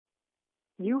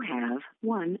You have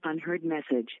one unheard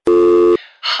message.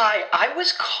 Hi, I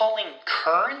was calling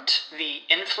Current, the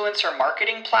influencer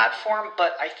marketing platform,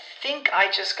 but I think I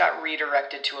just got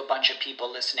redirected to a bunch of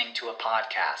people listening to a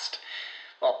podcast.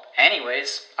 Well,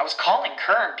 anyways, I was calling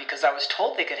Current because I was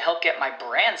told they could help get my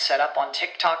brand set up on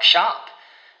TikTok Shop,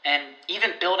 and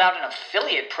even build out an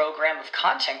affiliate program of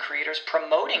content creators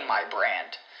promoting my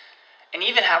brand, and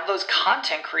even have those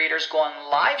content creators go on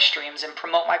live streams and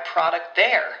promote my product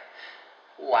there.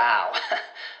 Wow,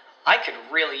 I could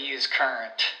really use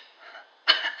Current.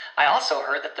 I also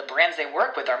heard that the brands they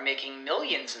work with are making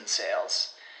millions in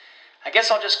sales. I guess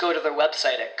I'll just go to their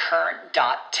website at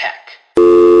current.tech.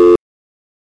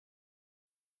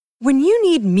 When you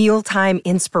need mealtime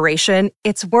inspiration,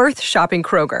 it's worth shopping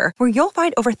Kroger, where you'll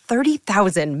find over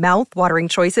 30,000 mouth-watering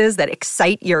choices that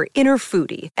excite your inner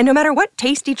foodie. And no matter what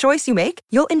tasty choice you make,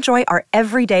 you'll enjoy our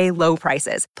everyday low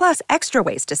prices, plus extra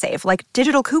ways to save, like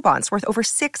digital coupons worth over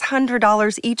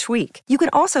 $600 each week. You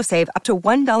can also save up to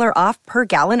 $1 off per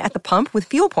gallon at the pump with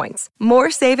fuel points.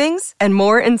 More savings and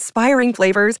more inspiring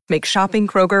flavors make shopping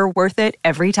Kroger worth it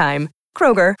every time.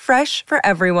 Kroger, fresh for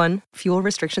everyone. Fuel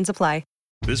restrictions apply.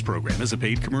 This program is a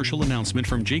paid commercial announcement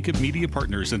from Jacob Media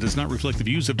Partners and does not reflect the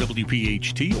views of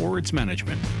WPHT or its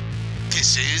management.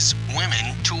 This is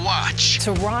Women to Watch.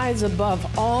 To rise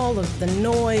above all of the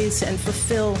noise and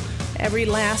fulfill every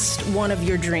last one of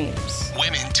your dreams.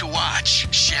 Women to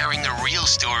Watch, sharing the real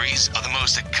stories of the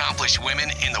most accomplished women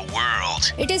in the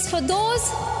world. It is for those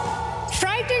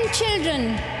frightened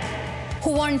children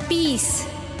who want peace.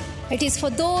 It is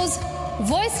for those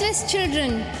voiceless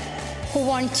children who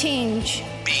want change.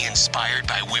 Be inspired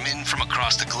by women from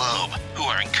across the globe who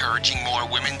are encouraging more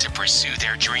women to pursue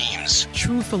their dreams.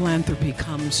 True philanthropy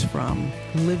comes from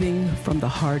living from the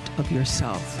heart of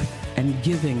yourself and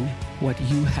giving what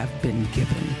you have been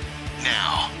given.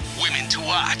 Now, Women to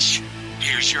Watch.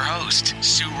 Here's your host,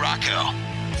 Sue Rocco.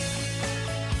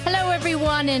 Hello,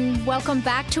 everyone, and welcome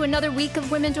back to another week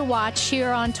of Women to Watch here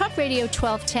on Talk Radio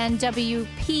 1210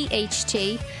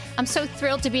 WPHT. I'm so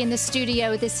thrilled to be in the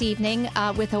studio this evening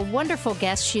with a wonderful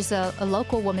guest. She's a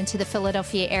local woman to the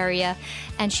Philadelphia area,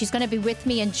 and she's going to be with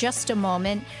me in just a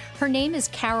moment. Her name is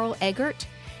Carol Eggert,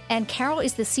 and Carol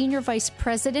is the Senior Vice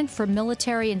President for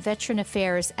Military and Veteran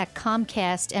Affairs at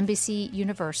Comcast NBC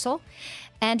Universal,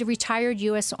 and a retired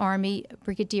U.S. Army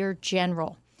Brigadier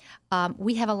General.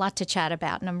 We have a lot to chat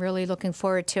about, and I'm really looking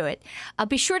forward to it.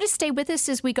 Be sure to stay with us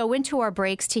as we go into our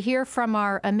breaks to hear from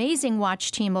our amazing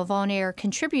Watch team of on-air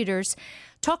contributors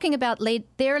talking about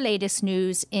their latest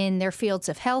news in their fields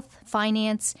of health,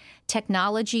 finance,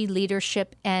 technology,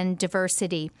 leadership, and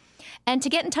diversity. And to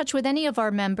get in touch with any of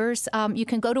our members, you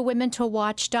can go to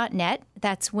womentowatch.net.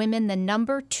 That's women, the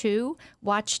number 2,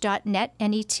 watch.net,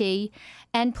 N-E-T.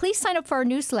 And please sign up for our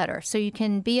newsletter so you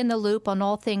can be in the loop on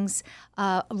all things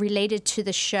related to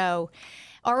the show.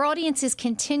 Our audience is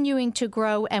continuing to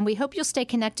grow, and we hope you'll stay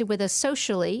connected with us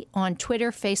socially on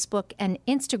Twitter, Facebook, and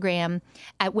Instagram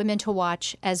at Women to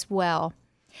Watch as well.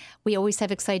 We always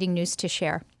have exciting news to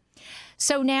share.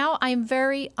 So now I'm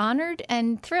very honored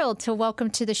and thrilled to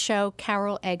welcome to the show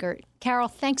Carol Eggert. Carol,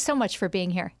 thanks so much for being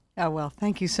here. Oh, well,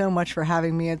 thank you so much for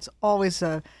having me. It's always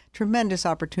a tremendous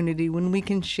opportunity when we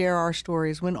can share our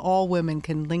stories, when all women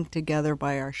can link together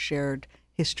by our shared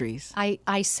histories.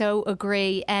 I so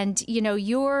agree. And, you know,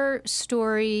 your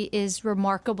story is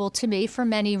remarkable to me for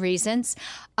many reasons.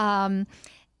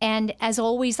 And as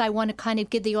always, I want to kind of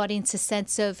give the audience a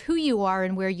sense of who you are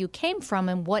and where you came from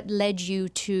and what led you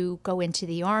to go into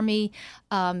the Army,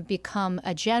 become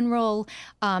a general.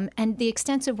 And the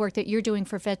extensive work that you're doing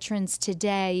for veterans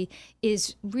today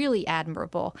is really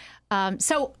admirable.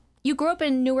 So you grew up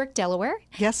in Newark, Delaware.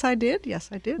 Yes, I did.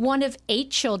 One of 8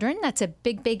 children. That's a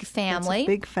big, big family. That's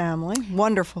a big family.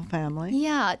 Wonderful family.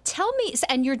 Yeah. Tell me,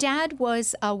 and your dad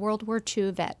was a World War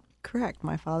II vet. Correct.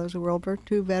 My father's a World War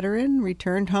II veteran,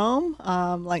 returned home,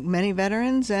 like many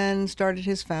veterans, and started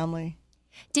his family.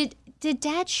 Did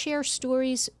Dad share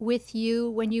stories with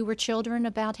you when you were children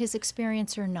about his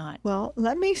experience or not? Well,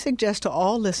 let me suggest to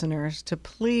all listeners to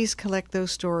please collect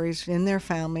those stories in their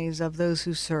families of those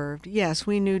who served. Yes,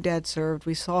 we knew Dad served.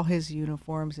 We saw his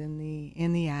uniforms in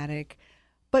the attic.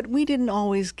 But we didn't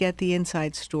always get the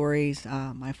inside stories.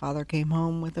 My father came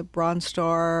home with a Bronze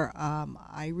Star.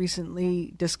 I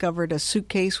recently discovered a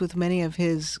suitcase with many of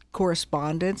his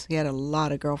correspondence. He had a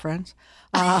lot of girlfriends.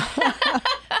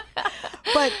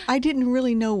 But I didn't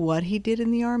really know what he did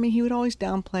in the Army. He would always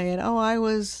downplay it. Oh, I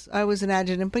was an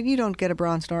adjutant, but you don't get a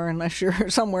Bronze Star unless you're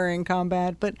somewhere in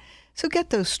combat. But so get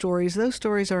those stories. Those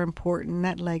stories are important.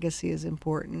 That legacy is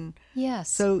important.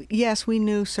 Yes. So, yes, we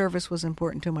knew service was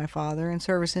important to my father, and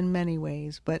service in many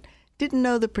ways. But didn't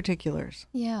know the particulars.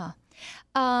 Yeah.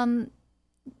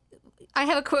 I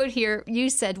have a quote here. You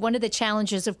said one of the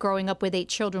challenges of growing up with 8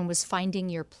 children was finding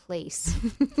your place.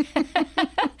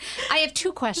 I have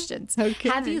 2 questions. Okay.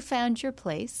 Have you found your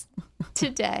place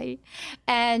today?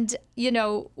 And,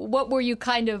 what were you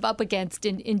kind of up against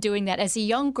in doing that? As a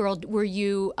young girl, were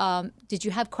you, did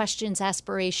you have questions,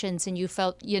 aspirations, and you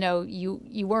felt,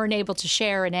 you weren't able to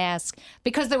share and ask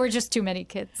because there were just too many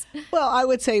kids? Well, I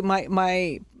would say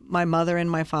my mother and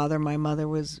my father, my mother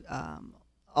was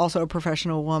also a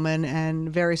professional woman and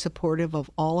very supportive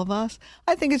of all of us.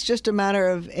 I think it's just a matter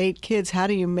of 8 kids. How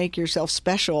do you make yourself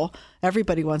special?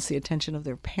 Everybody wants the attention of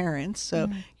their parents. So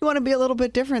you want to be a little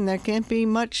bit different. There can't be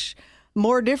much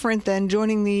more different than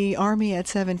joining the Army at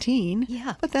 17.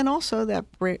 Yeah. But then also that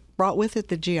brought with it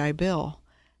the GI Bill.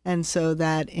 And so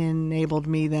that enabled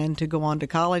me then to go on to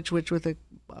college, which with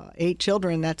 8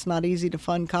 children, that's not easy to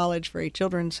fund college for 8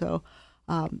 children. So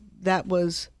that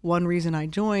was one reason I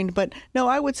joined. But no,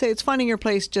 I would say it's finding your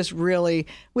place just really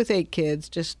with 8 kids,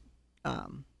 just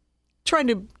trying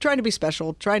to be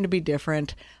special, trying to be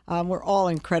different. We're all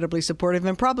incredibly supportive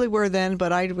and probably were then,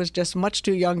 but I was just much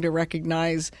too young to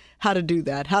recognize how to do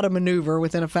that, how to maneuver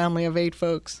within a family of 8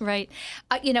 folks. Right.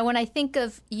 When I think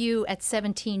of you at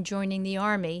 17 joining the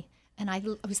Army, and I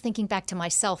was thinking back to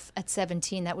myself at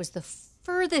 17, that was the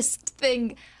furthest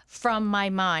thing from my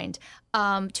mind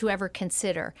to ever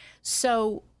consider.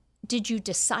 So did you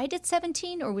decide at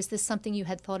 17, or was this something you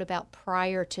had thought about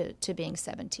prior to being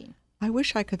 17? I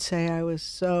wish I could say I was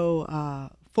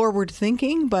so forward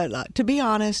thinking, but to be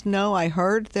honest, no. I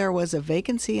heard there was a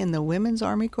vacancy in the Women's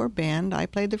Army Corps Band. I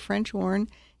played the French horn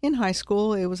in high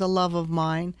school. It was a love of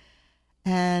mine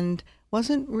and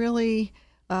wasn't really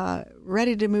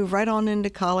ready to move right on into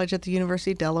college at the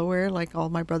University of Delaware, like all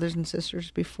my brothers and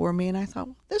sisters before me. And I thought,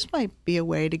 well, this might be a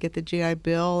way to get the GI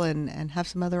Bill and have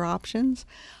some other options.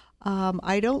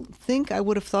 I don't think I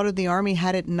would have thought of the Army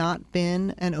had it not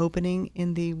been an opening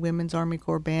in the Women's Army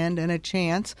Corps Band and a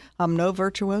chance. I'm no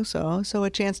virtuoso, so a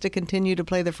chance to continue to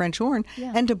play the French horn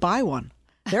and to buy one.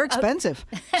 They're expensive.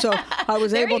 So I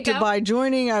was able to buy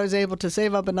joining. I was able to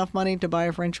save up enough money to buy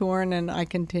a French horn, and I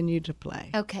continued to play.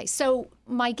 Okay. So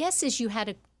my guess is you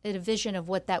had a vision of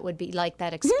what that would be like,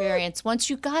 that experience.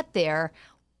 Once you got there,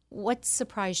 what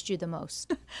surprised you the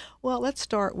most? Well, let's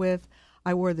start with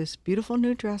I wore this beautiful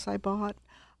new dress I bought.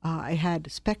 I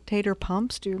had spectator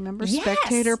pumps. Do you remember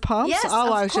spectator pumps? Yes, I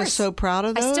was just so proud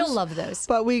of those. I still love those.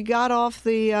 But we got off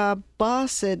the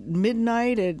bus at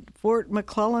midnight at Fort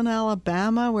McClellan,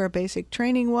 Alabama, where basic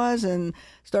training was, and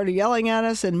started yelling at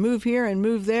us and move here and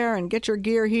move there and get your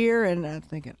gear here. And I'm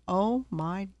thinking, oh,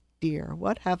 my dear,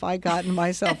 what have I gotten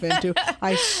myself into?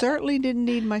 I certainly didn't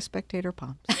need my spectator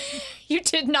pumps. You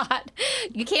did not.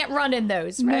 You can't run in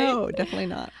those, right? No, definitely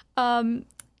not.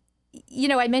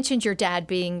 I mentioned your dad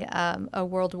being a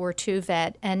World War II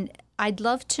vet, and I'd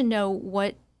love to know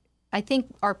what I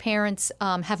think our parents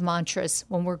have mantras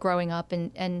when we're growing up,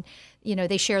 and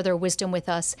they share their wisdom with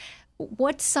us.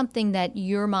 What's something that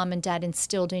your mom and dad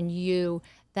instilled in you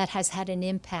that has had an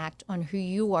impact on who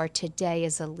you are today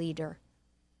as a leader?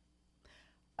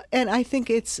 And I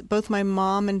think it's both my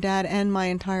mom and dad and my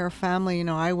entire family. I'm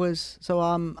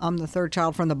the third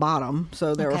child from the bottom.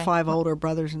 So there were 5 older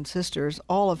brothers and sisters,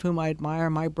 all of whom I admire.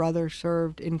 My brother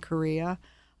served in Korea.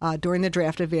 During the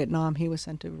draft of Vietnam, he was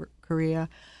sent to Korea.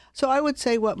 So I would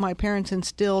say what my parents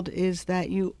instilled is that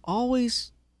you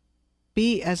always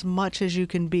be as much as you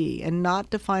can be, and not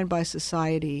defined by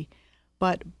society,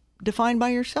 but defined by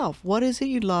yourself. What is it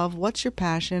you love? What's your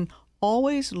passion?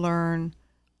 Always learn.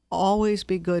 Always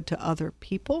be good to other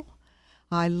people.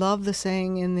 I love the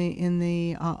saying in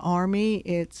the Army,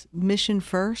 it's mission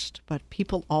first, but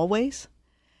people always.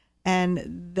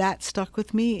 And that stuck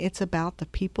with me. It's about the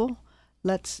people.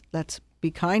 Let's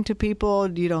be kind to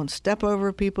people. You don't step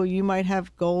over people. You might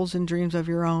have goals and dreams of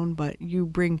your own, but you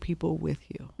bring people with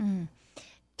you. Mm.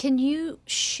 Can you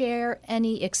share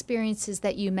any experiences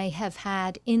that you may have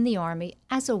had in the Army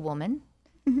as a woman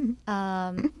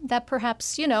that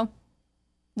perhaps,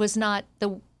 was not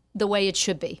the way it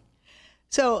should be?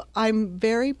 So I'm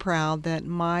very proud that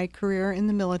my career in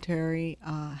the military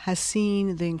has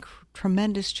seen the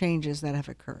tremendous changes that have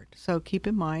occurred. So keep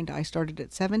in mind, I started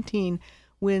at 17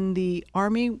 when the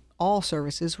Army, all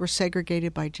services were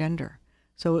segregated by gender.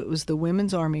 So it was the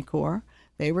Women's Army Corps.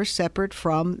 They were separate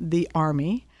from the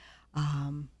Army.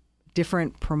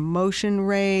 Different promotion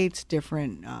rates,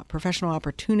 different professional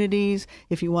opportunities.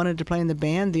 If you wanted to play in the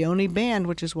band, the only band,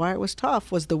 which is why it was tough,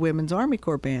 was the Women's Army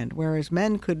Corps Band, whereas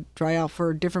men could try out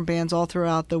for different bands all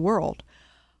throughout the world.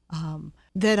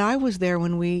 Then I was there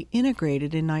when we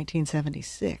integrated in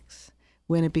 1976.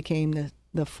 when it became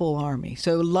the full Army.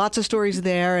 So lots of stories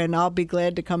there, and I'll be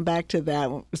glad to come back to that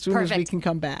as soon as we can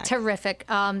come back. Terrific.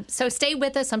 So stay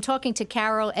with us. I'm talking to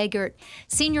Carol Eggert,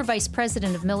 Senior Vice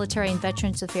President of Military and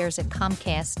Veterans Affairs at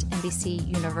Comcast NBC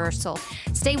Universal.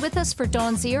 Stay with us for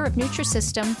Dawn Zier of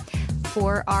Nutrisystem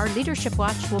for our Leadership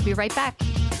Watch. We'll be right back.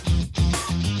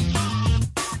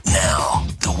 Now,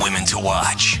 the Women to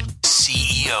Watch,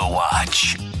 CEO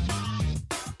Watch.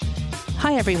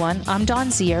 Hi everyone, I'm Dawn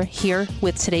Zier here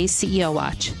with today's CEO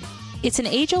Watch. It's an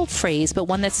age-old phrase, but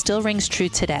one that still rings true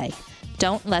today.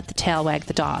 Don't let the tail wag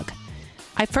the dog.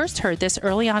 I first heard this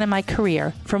early on in my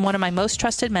career from one of my most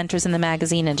trusted mentors in the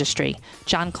magazine industry,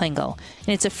 John Klingel, and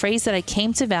it's a phrase that I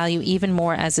came to value even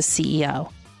more as a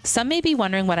CEO. Some may be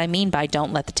wondering what I mean by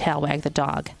don't let the tail wag the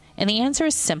dog, and the answer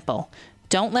is simple.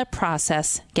 Don't let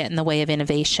process get in the way of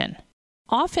innovation.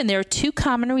 Often there are two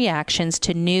common reactions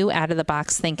to new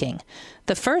out-of-the-box thinking.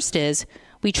 The first is,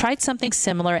 we tried something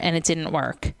similar and it didn't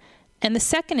work. And the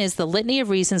second is the litany of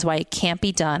reasons why it can't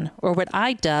be done, or what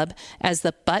I dub as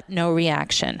the but no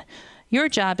reaction. Your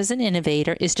job as an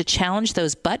innovator is to challenge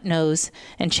those but no's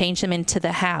and change them into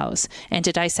the hows, and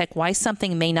to dissect why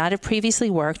something may not have previously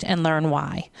worked and learn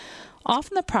why.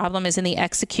 Often the problem is in the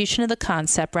execution of the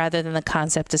concept rather than the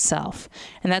concept itself,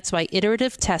 and that's why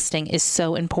iterative testing is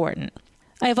so important.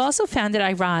 I have also found it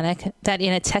ironic that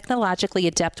in a technologically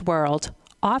adept world,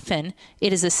 often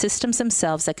it is the systems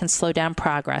themselves that can slow down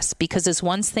progress, because as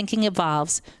one's thinking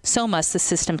evolves, so must the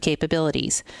system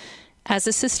capabilities. As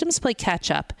the systems play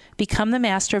catch-up, become the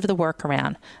master of the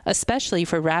workaround, especially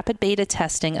for rapid beta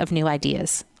testing of new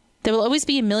ideas. There will always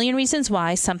be a million reasons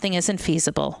why something isn't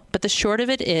feasible, but the short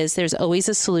of it is there's always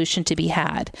a solution to be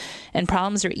had, and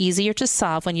problems are easier to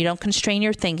solve when you don't constrain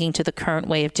your thinking to the current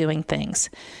way of doing things.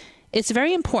 It's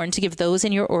very important to give those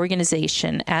in your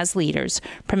organization, as leaders,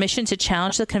 permission to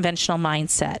challenge the conventional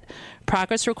mindset.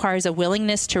 Progress requires a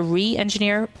willingness to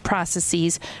re-engineer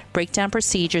processes, break down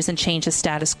procedures, and change the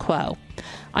status quo.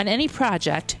 On any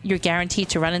project, you're guaranteed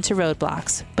to run into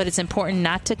roadblocks, but it's important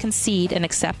not to concede and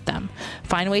accept them.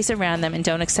 Find ways around them and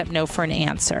don't accept no for an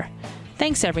answer.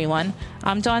 Thanks, everyone.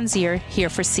 I'm Dawn Zier, here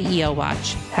for CEO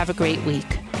Watch. Have a great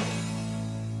week.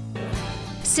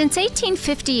 Since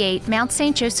 1858, Mount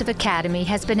St. Joseph Academy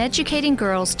has been educating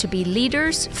girls to be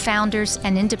leaders, founders,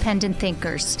 and independent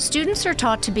thinkers. Students are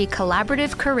taught to be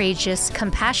collaborative, courageous,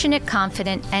 compassionate,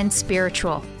 confident, and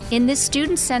spiritual. In this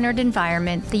student-centered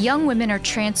environment, the young women are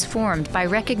transformed by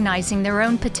recognizing their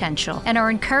own potential and are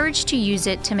encouraged to use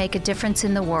it to make a difference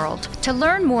in the world. To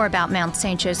learn more about Mount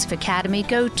St. Joseph Academy,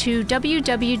 go to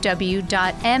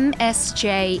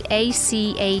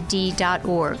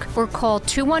www.msjacad.org or call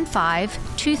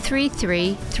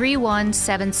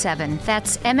 215-233-3177.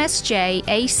 That's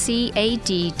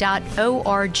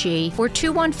msjacad.org or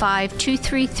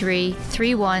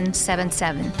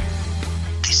 215-233-3177.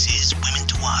 This is Women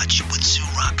to Watch with Sue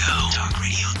Rocco. Talk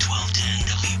Radio 1210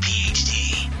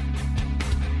 WPHT.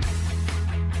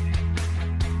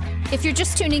 If you're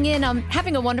just tuning in, I'm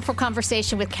having a wonderful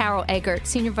conversation with Carol Eggert,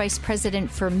 Senior Vice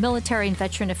President for Military and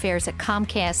Veteran Affairs at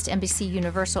Comcast NBC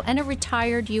Universal, and a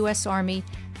retired U.S. Army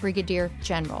Brigadier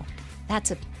General.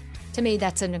 To me,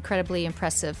 that's an incredibly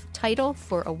impressive title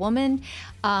for a woman.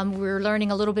 We're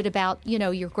learning a little bit about,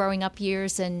 your growing up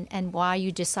years and why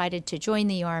you decided to join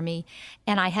the Army.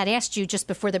 And I had asked you just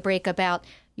before the break about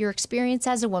your experience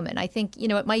as a woman. I think,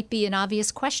 it might be an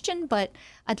obvious question, but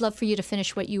I'd love for you to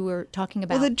finish what you were talking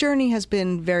about. Well, the journey has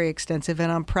been very extensive, and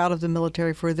I'm proud of the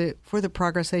military for the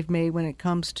progress they've made when it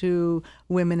comes to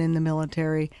women in the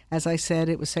military. As I said,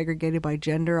 it was segregated by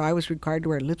gender. I was required to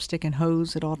wear lipstick and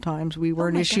hose at all times. We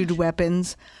weren't issued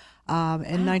weapons. In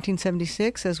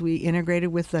 1976, as we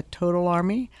integrated with the total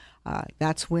Army,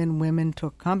 that's when women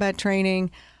took combat training.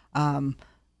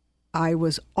 I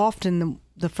was often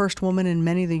the first woman in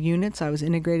many of the units I was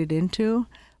integrated into.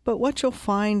 But what you'll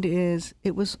find is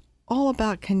it was all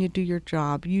about, can you do your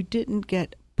job? You didn't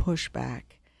get pushback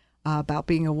about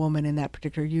being a woman in that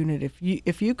particular unit.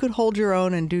 If you could hold your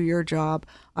own and do your job,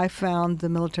 I found the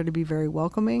military to be very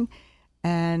welcoming,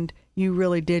 and you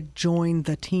really did join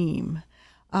the team.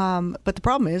 But the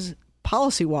problem is,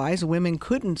 policy-wise, women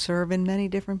couldn't serve in many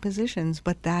different positions,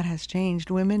 but that has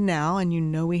changed. Women now,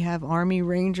 and we have Army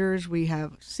Rangers, we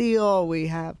have SEAL, we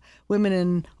have women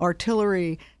in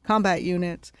artillery, combat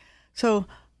units. So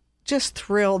just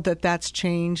thrilled that that's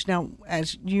changed. Now,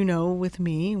 as you know, with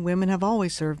me, women have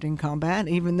always served in combat,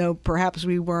 even though perhaps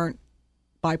we weren't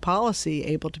by policy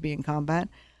able to be in combat.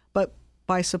 But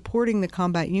by supporting the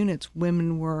combat units,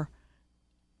 women were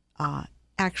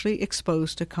actually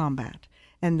exposed to combat.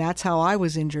 And that's how I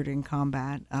was injured in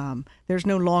combat. There's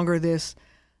no longer this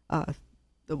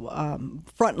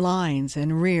front lines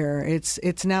and rear.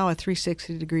 It's now a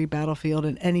 360-degree battlefield,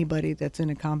 and anybody that's in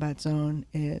a combat zone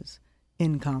is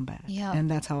in combat. Yeah. And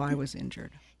that's how I was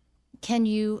injured. Can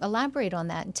you elaborate on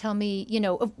that and tell me,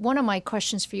 one of my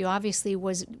questions for you obviously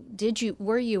was,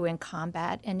 were you in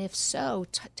combat? And if so,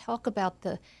 talk about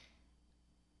the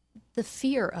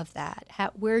fear of that.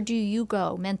 Where do you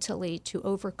go mentally to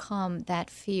overcome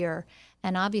that fear?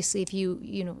 And obviously, if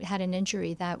you had an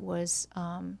injury, that was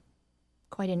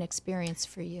quite an experience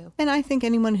for you. And I think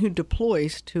anyone who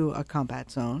deploys to a combat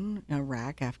zone,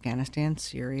 Iraq, Afghanistan,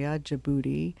 Syria,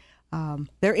 Djibouti,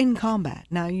 they're in combat.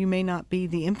 Now, you may not be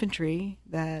the infantry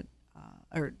that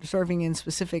are serving in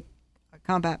specific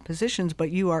combat positions,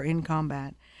 but you are in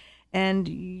combat. And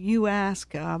you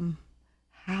ask,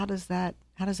 how does that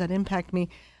impact me?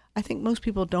 I think most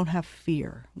people don't have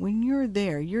fear. When you're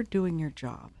there, you're doing your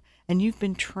job, and you've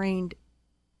been trained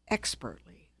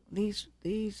expertly.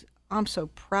 I'm so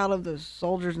proud of the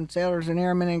soldiers and sailors and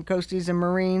airmen and coasties and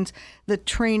Marines. The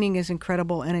training is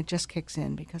incredible, and it just kicks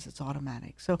in because it's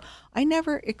automatic. So I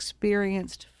never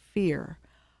experienced fear,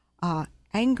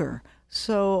 anger.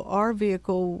 So our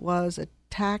vehicle was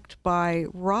attacked by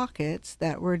rockets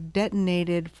that were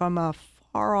detonated from a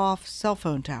far-off cell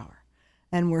phone tower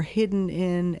and were hidden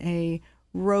in a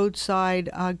roadside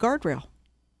guardrail.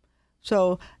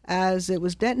 So as it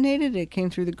was detonated, it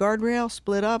came through the guardrail,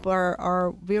 split up.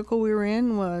 Our vehicle we were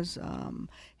in was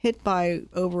hit by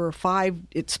over 5.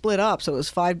 It split up, so it was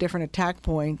 5 different attack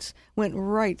points. Went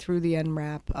right through the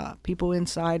NRAP. People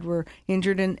inside were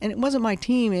injured, and it wasn't my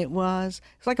team. It's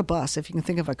like a bus, if you can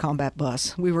think of a combat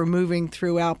bus. We were moving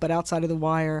throughout, but outside of the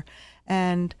wire,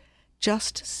 and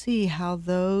just to see how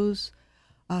those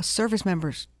service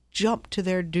members jumped to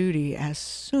their duty as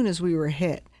soon as we were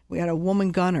hit. We had a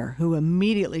woman gunner who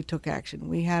immediately took action.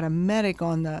 We had a medic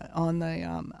in the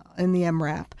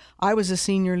MRAP. I was a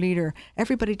senior leader.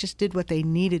 Everybody just did what they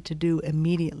needed to do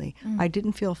immediately. I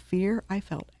didn't feel fear. I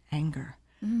felt anger.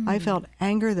 I felt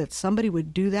anger that somebody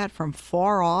would do that from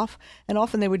far off, and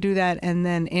often they would do that and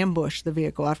then ambush the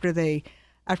vehicle after they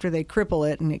cripple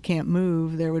it and it can't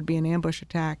move. There would be an ambush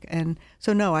attack. And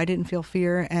so no, I didn't feel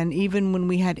fear. And even when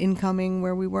we had incoming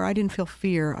where we were, I didn't feel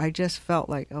fear. I just felt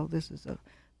like, oh, this is a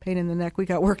pain in the neck. We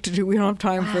got work to do. We don't have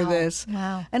time for this.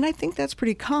 Wow. And I think that's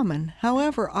pretty common.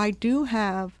 However, I do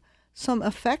have some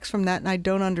effects from that, and I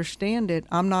don't understand it.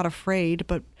 I'm not afraid,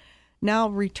 but now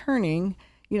returning,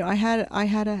 I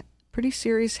had a pretty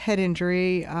serious head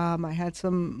injury. I had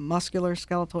some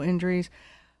musculoskeletal injuries.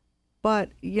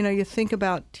 But, you think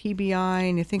about TBI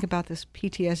and you think about this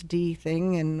PTSD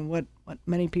thing and what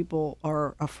many people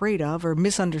are afraid of or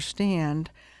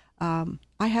misunderstand. I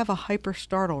have a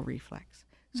hyperstartle reflex.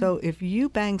 So if you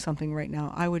bang something right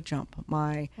now, I would jump.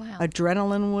 My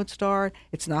adrenaline would start.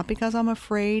 It's not because I'm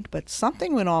afraid, but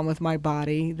something went on with my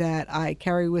body that I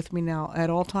carry with me now at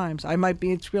all times.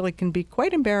 It really can be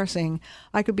quite embarrassing.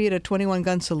 I could be at a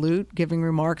 21-gun salute giving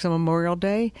remarks on Memorial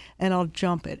Day, and I'll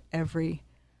jump at every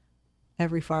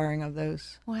firing of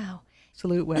those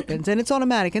salute weapons. And it's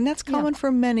automatic, and that's common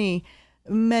for many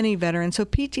veterans. So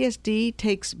PTSD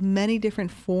takes many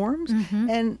different forms.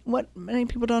 And what many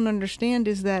people don't understand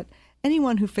is that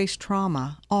anyone who faced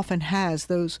trauma often has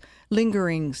those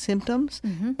lingering symptoms.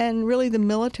 And really the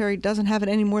military doesn't have it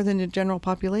any more than the general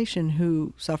population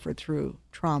who suffered through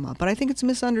trauma. But I think it's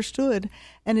misunderstood,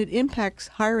 and it impacts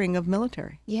hiring of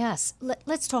military. Yes.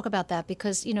 Let's talk about that,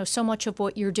 because, so much of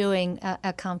what you're doing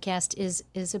at Comcast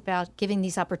is about giving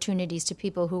these opportunities to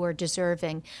people who are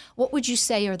deserving. What would you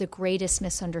say are the greatest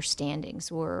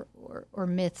misunderstandings or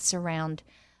myths around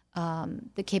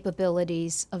the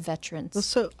capabilities of veterans?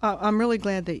 So I'm really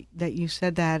glad that you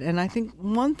said that. And I think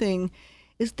one thing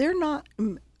is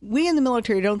we in the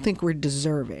military don't think we're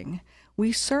deserving.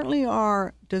 We certainly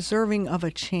are deserving of a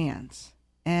chance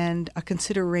and a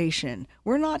consideration.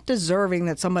 We're not deserving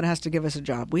that someone has to give us a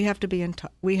job. We have to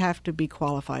be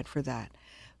qualified for that.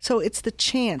 So it's the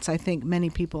chance. I think many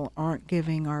people aren't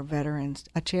giving our veterans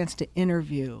a chance to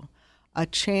interview, a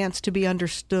chance to be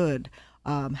understood.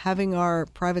 Having our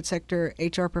private sector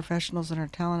HR professionals and our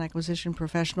talent acquisition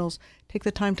professionals take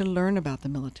the time to learn about the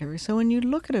military. So when you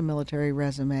look at a military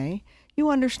resume,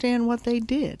 you understand what they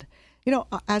did.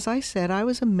 As I said, I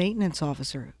was a maintenance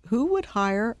officer. Who would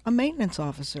hire a maintenance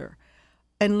officer?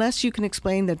 Unless you can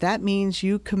explain that means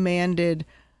you commanded,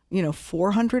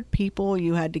 400 people.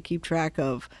 You had to keep track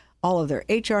of all of their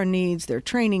HR needs, their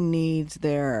training needs,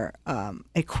 their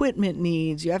equipment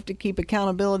needs. You have to keep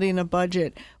accountability in a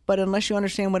budget. But unless you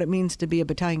understand what it means to be a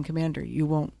battalion commander, you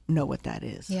won't know what that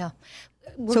is. Yeah.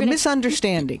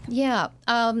 Misunderstanding. Yeah.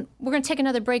 We're going to take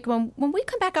another break. When we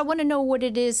come back, I want to know what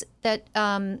it is that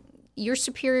your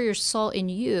superiors saw in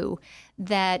you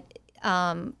that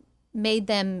made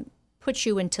them put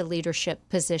you into leadership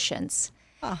positions.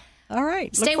 All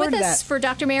right. Stay with us for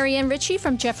Dr. Marianne Ritchie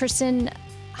from Jefferson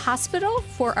Hospital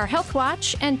for our Health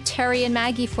Watch and Terry and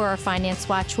Maggie for our Finance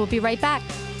Watch. We'll be right back.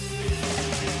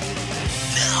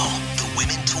 Now, the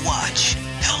Women to Watch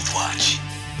Health Watch.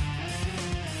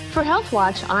 For Health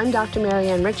Watch, I'm Dr.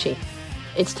 Marianne Ritchie.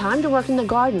 It's time to work in the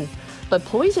garden, but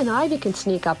poison ivy can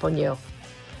sneak up on you.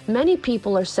 Many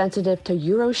people are sensitive to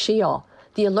urushiol,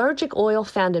 the allergic oil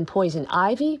found in poison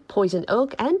ivy, poison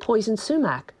oak, and poison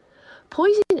sumac.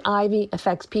 Poison ivy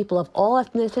affects people of all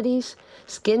ethnicities,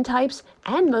 skin types,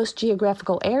 and most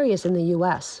geographical areas in the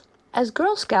U.S. As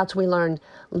Girl Scouts, we learn,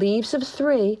 leaves of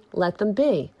 3, let them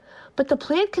be. But the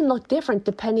plant can look different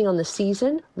depending on the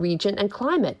season, region, and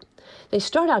climate. They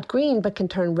start out green but can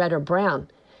turn red or brown.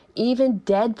 Even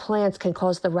dead plants can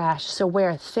cause the rash, so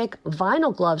wear thick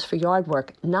vinyl gloves for yard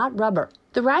work, not rubber.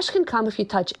 The rash can come if you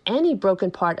touch any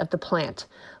broken part of the plant,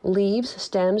 leaves,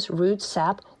 stems, roots,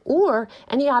 sap, or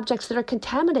any objects that are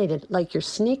contaminated, like your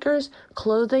sneakers,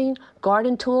 clothing,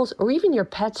 garden tools, or even your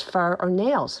pet's fur or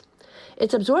nails.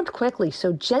 It's absorbed quickly,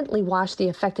 so gently wash the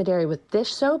affected area with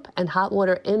dish soap and hot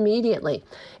water immediately.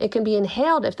 It can be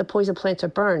inhaled if the poison plants are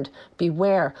burned.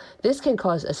 Beware, this can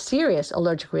cause a serious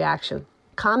allergic reaction.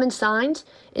 Common signs: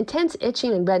 intense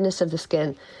itching and redness of the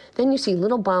skin. Then you see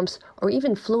little bumps or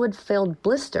even fluid-filled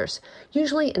blisters,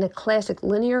 usually in a classic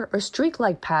linear or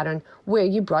streak-like pattern where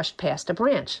you brushed past a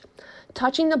branch.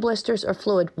 Touching the blisters or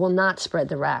fluid will not spread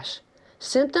the rash.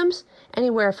 Symptoms: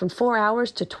 anywhere from 4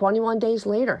 hours to 21 days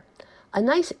later. A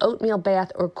nice oatmeal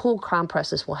bath or cool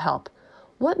compresses will help.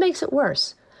 What makes it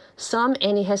worse? Some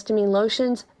antihistamine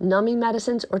lotions, numbing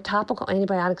medicines, or topical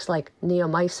antibiotics like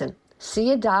neomycin.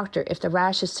 See a doctor if the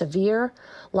rash is severe,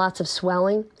 lots of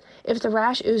swelling. If the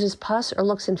rash oozes pus or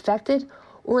looks infected,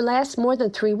 or lasts more than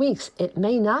 3 weeks, it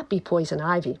may not be poison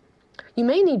ivy. You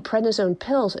may need prednisone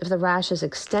pills if the rash is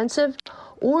extensive,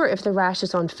 or if the rash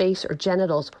is on face or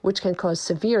genitals, which can cause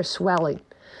severe swelling.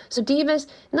 So divas,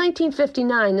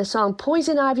 1959, the song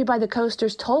Poison Ivy by the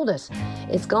Coasters told us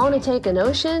it's going to take an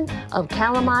ocean of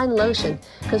calamine lotion,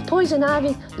 because poison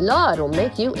ivy, Lord, will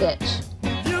make you itch.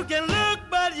 You can look,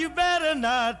 but you better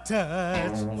not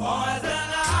touch poison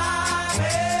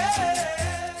ivy.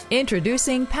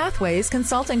 Introducing Pathways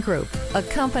Consulting Group, a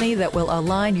company that will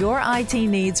align your IT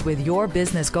needs with your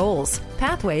business goals.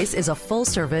 Pathways is a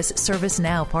full-service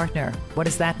ServiceNow partner. What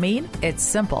does that mean? It's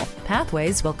simple.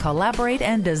 Pathways will collaborate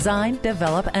and design,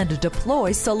 develop, and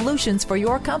deploy solutions for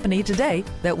your company today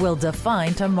that will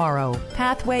define tomorrow.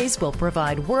 Pathways will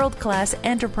provide world-class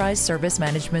enterprise service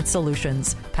management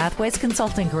solutions. Pathways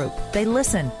Consulting Group. They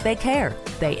listen, they care,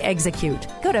 they execute.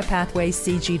 Go to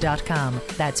pathwayscg.com.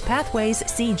 That's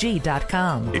pathwayscg.com.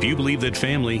 If you believe that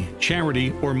family,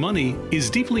 charity, or money is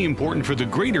deeply important for the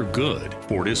greater good,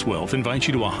 Fortis Wealth invites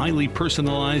you to a highly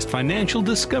personalized financial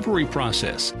discovery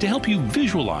process to help you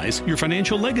visualize your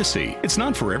financial legacy. It's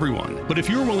not for everyone, but if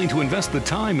you're willing to invest the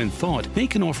time and thought, they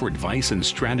can offer advice and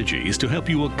strategies to help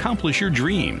you accomplish your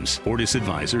dreams. Fortis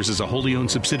Advisors is a wholly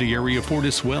owned subsidiary of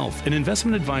Fortis Wealth, an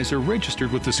investment advisor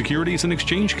registered with the Securities and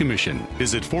Exchange Commission.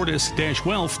 Visit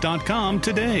fortis-wealth.com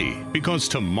today, because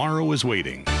tomorrow is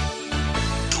waiting.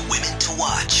 The Women to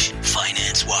Watch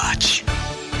Finance Watch.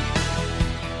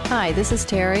 Hi, this is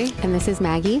Terry. And this is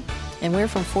Maggie. And we're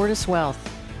from Fortis Wealth.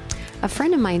 A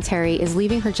friend of mine, Terry, is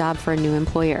leaving her job for a new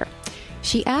employer.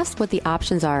 She asked what the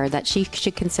options are that she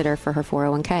should consider for her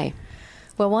 401k.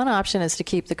 Well, one option is to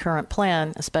keep the current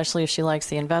plan, especially if she likes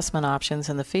the investment options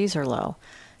and the fees are low.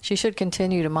 She should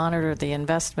continue to monitor the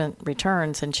investment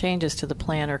returns and changes to the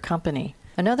plan or company.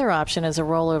 Another option is a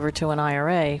rollover to an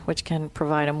IRA, which can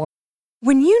provide a more.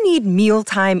 When you need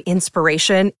mealtime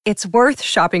inspiration, it's worth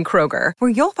shopping Kroger, where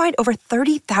you'll find over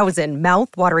 30,000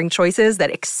 mouth-watering choices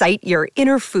that excite your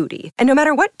inner foodie. And no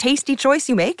matter what tasty choice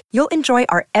you make, you'll enjoy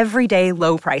our everyday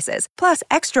low prices, plus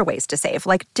extra ways to save,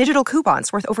 like digital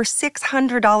coupons worth over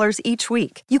 $600 each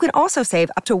week. You can also save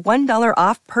up to $1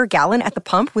 off per gallon at the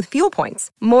pump with fuel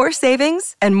points. More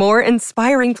savings and more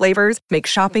inspiring flavors make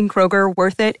shopping Kroger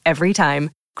worth it every time.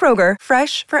 Kroger,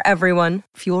 fresh for everyone.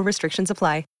 Fuel restrictions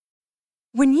apply.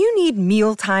 When you need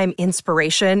mealtime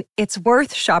inspiration, it's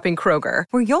worth shopping Kroger,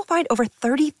 where you'll find over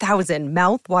 30,000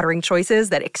 mouth-watering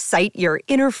choices that excite your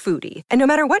inner foodie. And no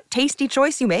matter what tasty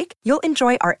choice you make, you'll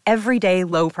enjoy our everyday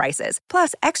low prices,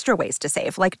 plus extra ways to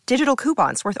save, like digital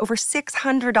coupons worth over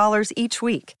 $600 each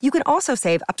week. You can also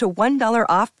save up to $1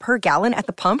 off per gallon at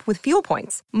the pump with fuel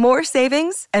points. More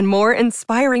savings and more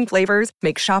inspiring flavors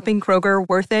make shopping Kroger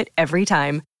worth it every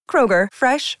time. Kroger,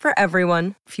 fresh for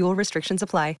everyone. Fuel restrictions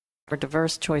apply. or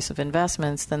diverse choice of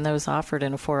investments than those offered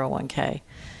in a 401k.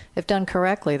 If done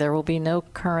correctly, there will be no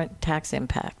current tax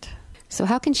impact. So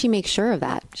how can she make sure of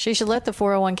that? She should let the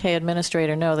 401k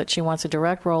administrator know that she wants a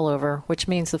direct rollover, which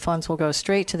means the funds will go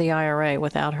straight to the IRA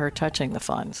without her touching the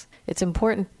funds. It's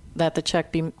important that the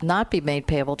check not be made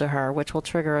payable to her, which will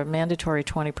trigger a mandatory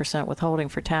 20% withholding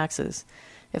for taxes.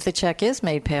 If the check is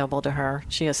made payable to her,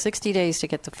 she has 60 days to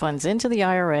get the funds into the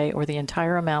IRA or the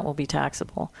entire amount will be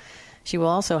taxable. She will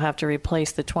also have to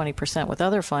replace the 20% with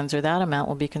other funds or that amount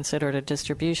will be considered a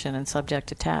distribution and subject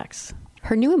to tax.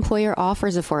 Her new employer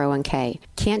offers a 401k.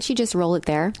 Can't she just roll it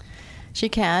there? She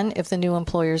can if the new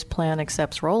employer's plan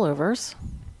accepts rollovers.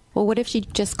 Well, what if she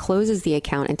just closes the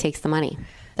account and takes the money?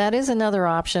 That is another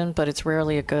option, but it's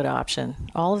rarely a good option.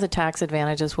 All of the tax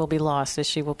advantages will be lost as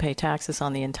she will pay taxes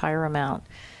on the entire amount.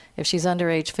 If she's under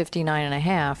age 59 and a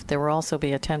half, there will also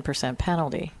be a 10%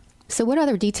 penalty. So what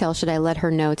other details should I let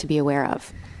her know to be aware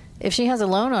of? If she has a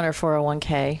loan on her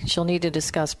 401k, she'll need to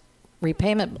discuss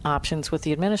repayment options with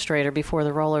the administrator before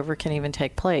the rollover can even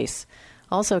take place.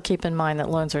 Also, keep in mind that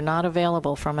loans are not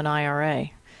available from an IRA.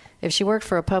 If she worked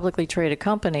for a publicly traded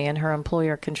company and her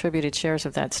employer contributed shares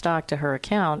of that stock to her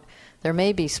account, there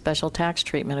may be special tax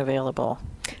treatment available.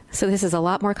 So this is a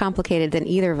lot more complicated than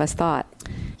either of us thought.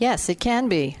 Yes, it can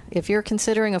be. If you're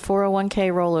considering a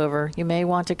 401k rollover, you may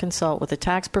want to consult with a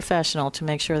tax professional to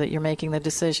make sure that you're making the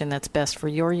decision that's best for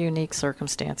your unique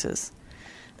circumstances.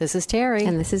 This is Terry.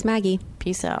 And this is Maggie.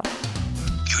 Peace out.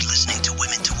 You're listening to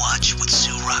Women to Watch with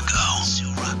Sue Rocco. Sue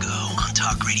Rocco on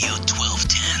Talk Radio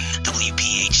 1210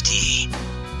 WPHT.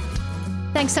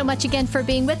 Thanks so much again for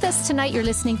being with us tonight. You're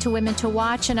listening to Women to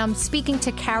Watch, and I'm speaking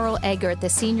to Carol Eggert, the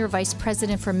Senior Vice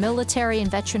President for Military and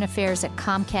Veteran Affairs at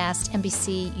Comcast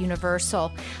NBC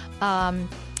Universal.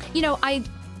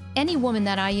 Any woman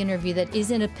that I interview that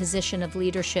is in a position of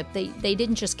leadership, they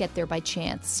didn't just get there by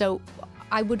chance. So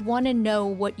I would want to know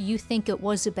what you think it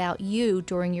was about you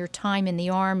during your time in the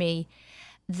Army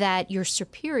that your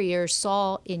superiors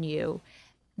saw in you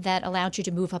that allowed you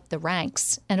to move up the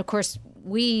ranks. And of course,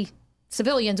 we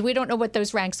civilians, we don't know what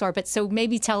those ranks are, but so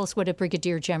maybe tell us what a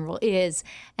brigadier general is,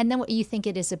 and then what you think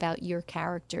it is about your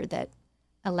character that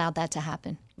allowed that to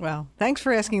happen. Well, thanks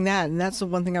for asking that. And that's the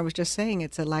one thing I was just saying.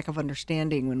 It's a lack of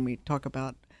understanding when we talk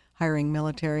about hiring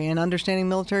military and understanding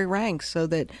military ranks so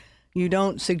that you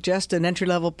don't suggest an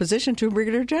entry-level position to a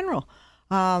brigadier general.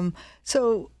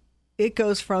 So it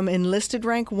goes from enlisted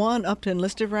rank 1 up to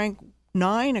enlisted rank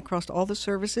 9 across all the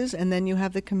services, and then you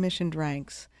have the commissioned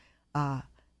ranks.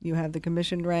 You have the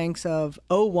commissioned ranks of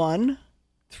 01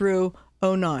 through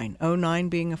 09, 09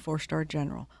 being a 4-star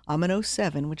general. I'm an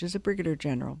 07, which is a brigadier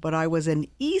general, but I was an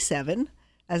E7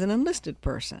 as an enlisted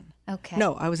person. Okay.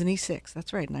 No, I was an E6.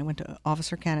 That's right. And I went to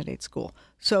officer candidate school.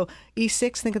 So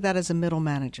E6, think of that as a middle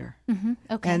manager. Mm-hmm.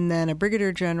 Okay. And then a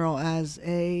brigadier general as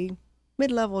a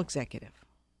mid-level executive.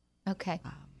 Okay.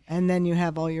 And then you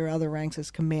have all your other ranks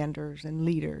as commanders and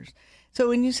leaders. So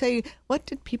when you say, what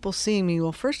did people see in me?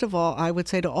 Well, first of all, I would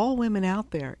say to all women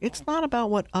out there, it's not about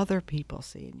what other people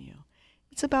see in you.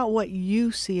 It's about what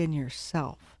you see in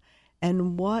yourself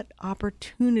and what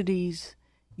opportunities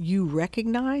you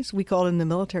recognize. We call it in the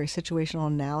military situational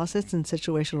analysis and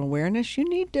situational awareness. You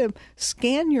need to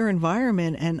scan your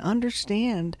environment and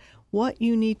understand what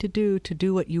you need to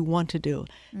do what you want to do.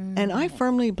 Mm-hmm. And I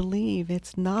firmly believe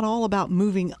it's not all about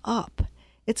moving up.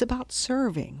 It's about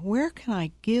serving. Where can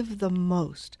I give the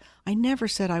most? I never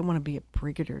said I want to be a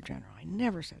brigadier general. I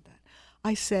never said that.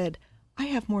 I said I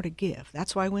have more to give.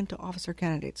 That's why I went to officer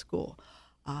candidate school.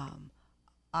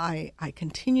 I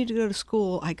continued to go to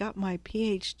school. I got my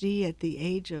PhD at the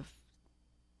age of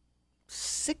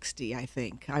 60, I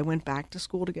think. I went back to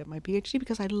school to get my PhD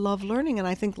because I love learning, and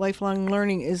I think lifelong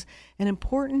learning is an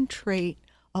important trait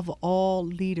of all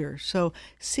leaders. So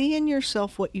see in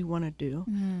yourself what you want to do.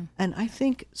 Mm. And I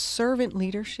think servant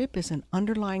leadership is an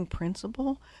underlying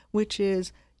principle, which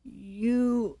is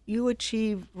you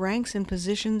achieve ranks and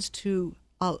positions to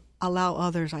allow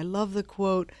others. I love the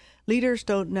quote, leaders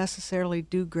don't necessarily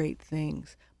do great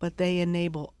things, but they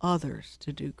enable others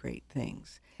to do great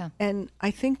things. Yeah. And I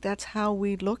think that's how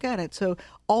we look at it. So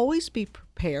always be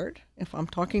prepared. If I'm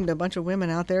talking to a bunch of women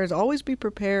out there, is always be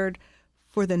prepared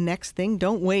for the next thing.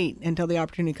 Don't wait until the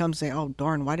opportunity comes to say, oh,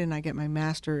 darn, why didn't I get my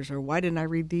master's, or why didn't I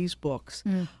read these books?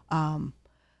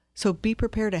 So be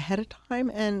prepared ahead of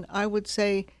time. And I would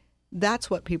say that's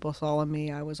what people saw in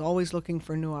me. I was always looking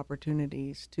for new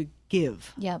opportunities to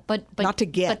give. Yeah, but not to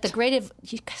get. But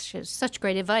such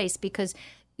great advice, because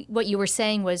what you were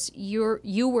saying was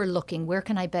you were looking, where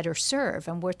can I better serve,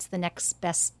 and what's the next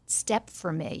best step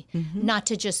for me, not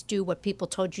to just do what people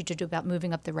told you to do about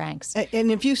moving up the ranks.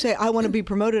 And if you say, I want to be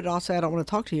promoted, I'll say, I don't want to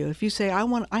talk to you. If you say,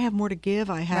 I have more to give,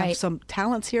 I have some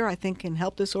talents here I think can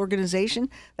help this organization,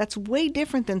 that's way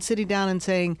different than sitting down and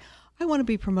saying, I want to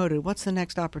be promoted. What's the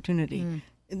next opportunity?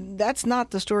 That's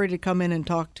not the story to come in and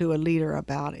talk to a leader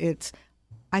about. It's,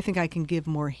 I think I can give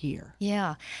more here.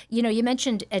 Yeah. You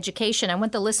mentioned education. I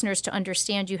want the listeners to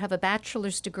understand you have a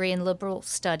bachelor's degree in liberal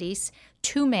studies,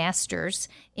 2 masters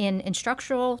in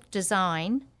instructional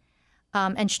design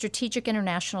and strategic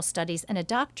international studies, and a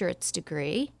doctorate's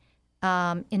degree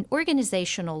in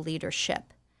organizational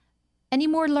leadership. Any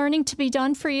more learning to be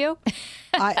done for you?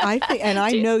 I think, and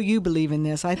I know you believe in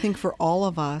this, I think for all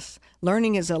of us,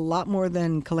 learning is a lot more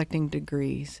than collecting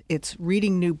degrees. It's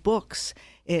reading new books.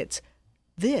 It's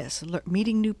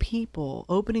meeting new people,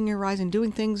 opening your eyes and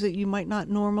doing things that you might not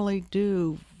normally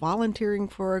do, volunteering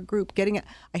for a group,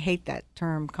 I hate that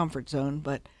term, comfort zone,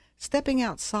 but stepping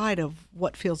outside of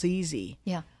what feels easy.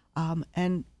 Yeah.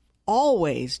 And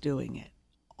always doing it.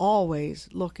 Always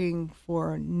looking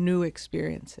for new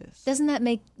experiences. Doesn't that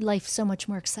make life so much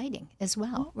more exciting as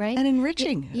well, right? And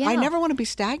enriching. Yeah. I never want to be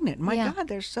stagnant. My God,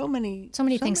 there's so many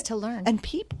things to learn. And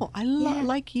people, I love,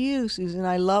 like you, Susan,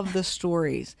 I love the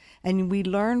stories. And we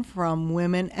learn from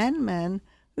women and men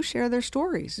who share their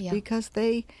stories because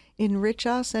they enrich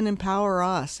us and empower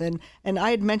us. And I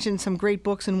had mentioned some great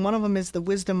books, and one of them is The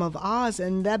Wisdom of Oz.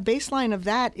 And that baseline of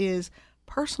that is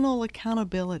personal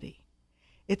accountability.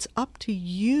 It's up to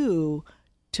you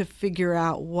to figure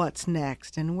out what's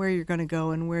next and where you're going to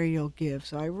go and where you'll give.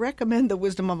 So I recommend The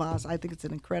Wisdom of Oz. I think it's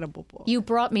an incredible book. You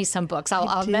brought me some books.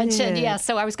 I'll mention. Yeah.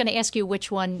 So I was going to ask you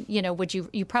which one, would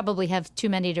you probably have too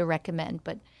many to recommend,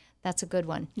 but that's a good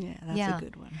one. Yeah, that's a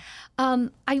good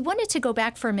one. I wanted to go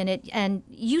back for a minute, and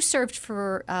you served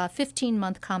for a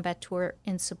 15-month combat tour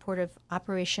in support of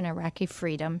Operation Iraqi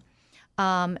Freedom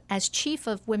as chief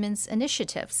of Women's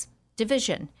Initiatives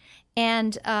Division.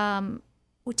 And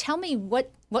tell me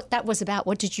what that was about.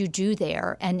 What did you do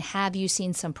there, and have you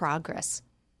seen some progress?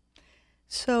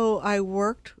 So I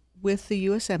worked with the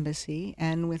U.S. Embassy,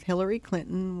 and with Hillary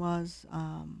Clinton was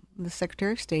the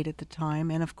Secretary of State at the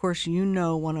time. And, of course,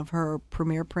 one of her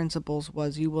premier principles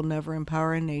was you will never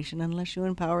empower a nation unless you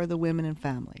empower the women and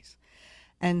families.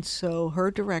 And so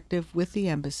her directive with the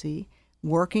embassy,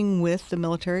 working with the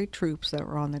military troops that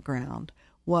were on the ground,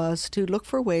 was to look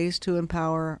for ways to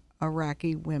empower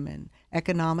Iraqi women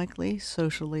economically,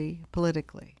 socially,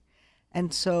 politically.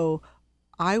 And so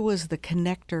I was the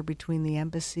connector between the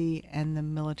embassy and the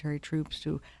military troops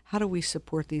to how do we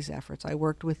support these efforts. I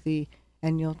worked with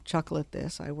and you'll chuckle at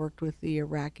this, I worked with the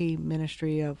Iraqi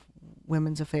Ministry of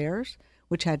Women's Affairs,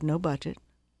 which had no budget.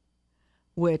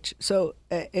 So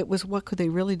it was, what could they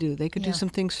really do? They could do some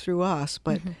things through us,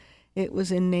 but it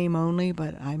was in name only,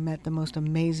 but I met the most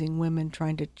amazing women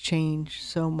trying to change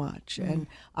so much. And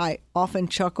I often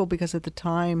chuckle because at the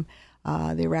time,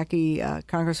 the Iraqi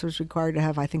Congress was required to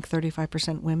have, I think,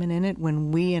 35% women in it,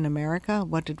 when we in America,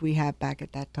 what did we have back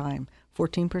at that time?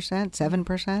 14%,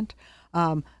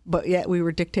 7%? But yet we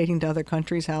were dictating to other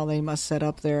countries how they must set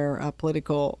up their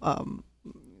political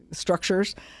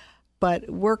structures, but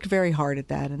worked very hard at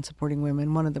that and supporting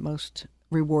women. One of the most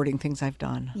rewarding things I've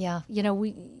done. Yeah.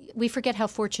 We forget how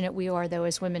fortunate we are, though,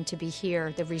 as women to be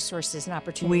here, the resources and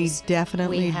opportunities we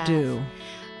definitely do.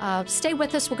 Stay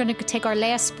with us. We're going to take our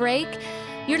last break.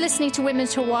 You're listening to Women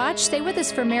to Watch. Stay with us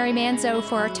for Mary Manzo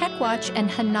for our Tech Watch and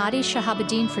Hanadi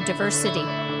Shahabuddin for Diversity.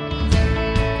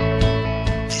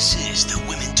 This is the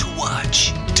Women to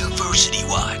Watch, Diversity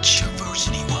Watch.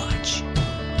 Diversity Watch.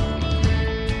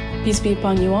 Peace be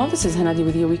upon you all. This is Hanadi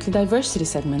with your weekly diversity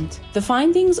segment. The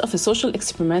findings of a social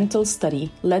experimental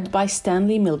study led by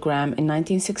Stanley Milgram in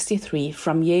 1963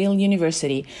 from Yale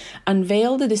University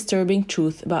unveiled the disturbing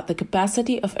truth about the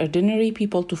capacity of ordinary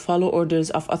people to follow orders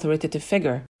of authoritative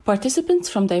figure. Participants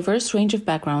from diverse range of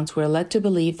backgrounds were led to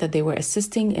believe that they were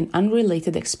assisting an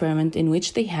unrelated experiment in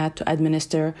which they had to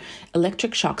administer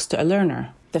electric shocks to a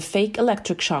learner. The fake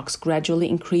electric shocks gradually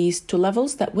increased to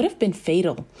levels that would have been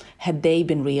fatal had they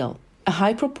been real. A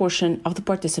high proportion of the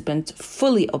participants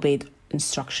fully obeyed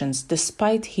instructions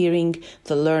despite hearing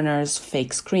the learner's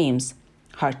fake screams.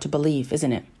 Hard to believe,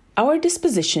 isn't it? Our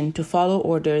disposition to follow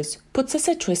orders puts us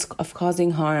at risk of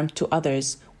causing harm to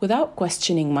others without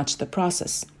questioning much the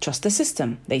process. Trust the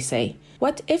system, they say.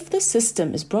 What if the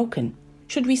system is broken?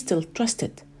 Should we still trust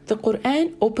it? The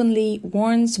Quran openly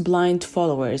warns blind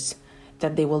followers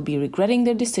that they will be regretting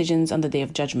their decisions on the Day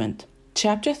of Judgment.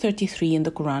 Chapter 33 in the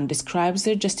Quran describes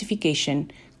their justification,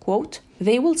 Quote,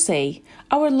 "They will say,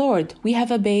 'Our Lord, we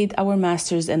have obeyed our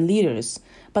masters and leaders,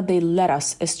 but they led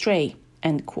us astray.'"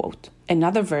 End quote.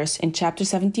 Another verse in chapter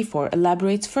 74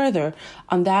 elaborates further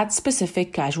on that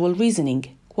specific casual reasoning.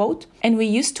 Quote, "And we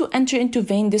used to enter into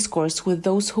vain discourse with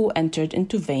those who entered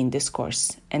into vain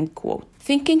discourse." End quote.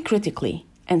 Thinking critically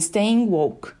and staying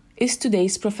woke is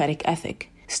today's prophetic ethic.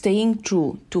 Staying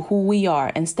true to who we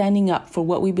are and standing up for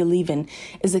what we believe in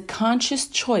is a conscious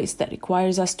choice that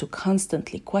requires us to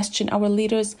constantly question our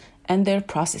leaders and their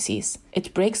processes.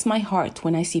 It breaks my heart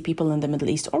when I see people in the Middle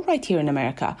East or right here in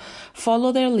America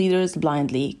follow their leaders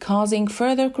blindly, causing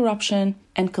further corruption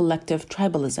and collective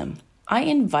tribalism. I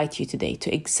invite you today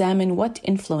to examine what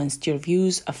influenced your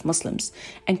views of Muslims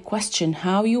and question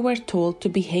how you were told to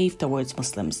behave towards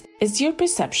Muslims. Is your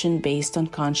perception based on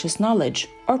conscious knowledge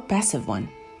or passive one?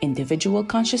 Individual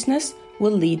consciousness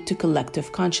will lead to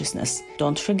collective consciousness.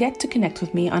 Don't forget to connect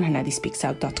with me on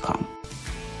HanadiSpeaksOut.com.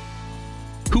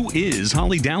 Who is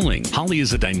Holly Dowling? Holly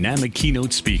is a dynamic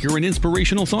keynote speaker and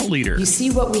inspirational thought leader. You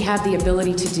see what we have the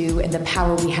ability to do and the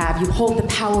power we have. You hold the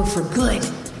power for good.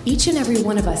 Each and every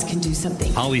one of us can do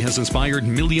something. Holly has inspired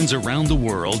millions around the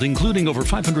world, including over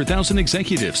 500,000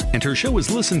 executives, and her show is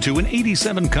listened to in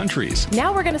 87 countries.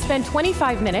 Now we're going to spend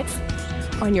 25 minutes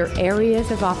on your areas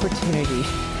of opportunity.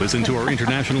 Listen to our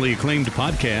internationally acclaimed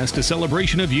podcast, A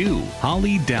Celebration of You.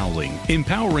 Holly Dowling,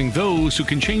 empowering those who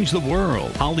can change the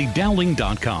world.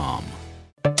 HollyDowling.com.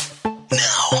 Now,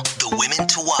 the women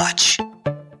to watch.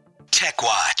 Tech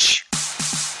Watch.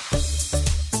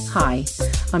 Hi,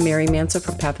 I'm Mary Manso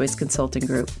from Pathways Consulting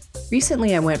Group.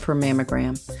 Recently, I went for a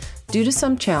mammogram. Due to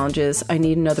some challenges, I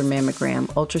need another mammogram,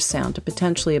 ultrasound, and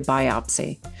potentially a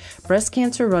biopsy. Breast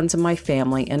cancer runs in my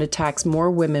family and attacks more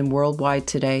women worldwide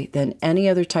today than any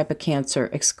other type of cancer,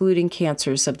 excluding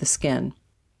cancers of the skin.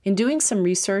 In doing some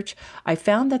research, I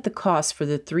found that the cost for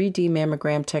the 3D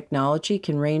mammogram technology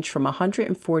can range from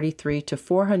 $143 to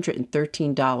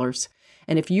 $413.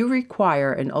 And if you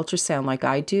require an ultrasound like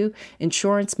I do,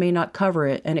 insurance may not cover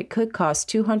it, and it could cost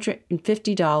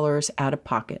 $250 out of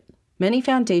pocket. Many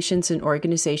foundations and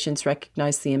organizations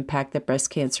recognize the impact that breast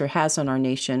cancer has on our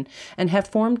nation and have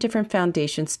formed different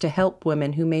foundations to help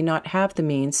women who may not have the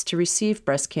means to receive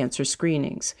breast cancer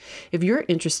screenings. If you're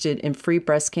interested in free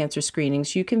breast cancer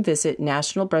screenings, you can visit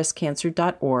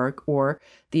nationalbreastcancer.org or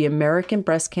the American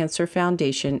Breast Cancer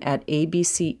Foundation at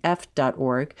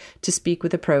abcf.org to speak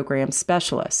with a program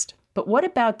specialist. But what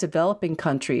about developing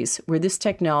countries where this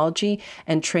technology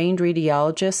and trained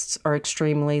radiologists are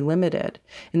extremely limited?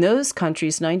 In those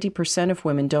countries, 90% of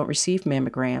women don't receive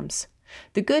mammograms.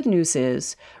 The good news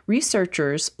is,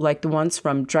 researchers like the ones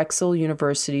from Drexel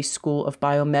University School of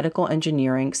Biomedical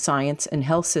Engineering, Science, and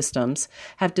Health Systems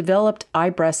have developed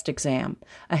iBreastExam,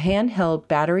 a handheld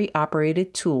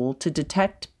battery-operated tool to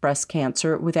detect breast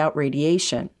cancer without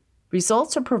radiation.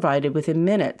 Results are provided within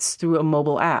minutes through a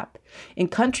mobile app. In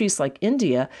countries like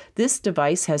India, this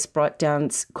device has brought down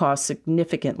costs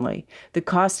significantly. The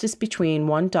cost is between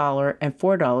 $1 and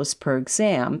 $4 per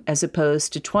exam, as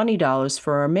opposed to $20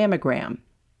 for a mammogram.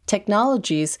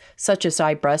 Technologies such as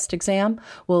iBreastExam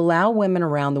will allow women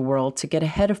around the world to get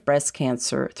ahead of breast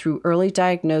cancer through early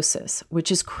diagnosis,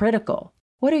 which is critical.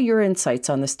 What are your insights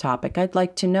on this topic? I'd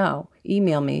like to know.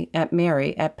 Email me at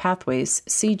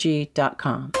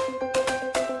mary@pathwayscg.com.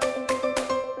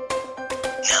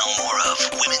 Now more of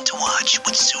Women to Watch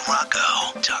with Sue Rocco.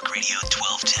 Talk Radio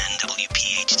 1210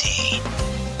 WPHT.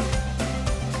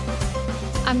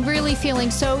 I'm really feeling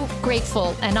so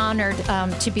grateful and honored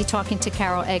to be talking to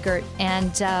Carol Eggert.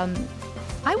 And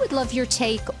I would love your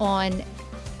take on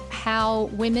how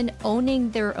women owning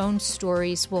their own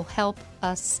stories will help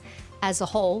us as a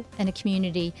whole and a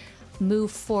community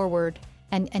move forward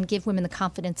and give women the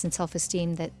confidence and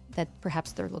self-esteem that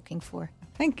perhaps they're looking for.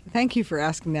 Thank you for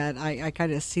asking that. I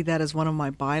kind of see that as one of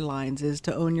my bylines, is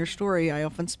to own your story. I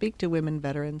often speak to women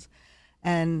veterans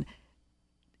and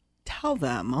tell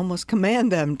them, almost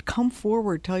command them, come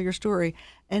forward, tell your story,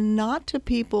 and not to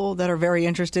people that are very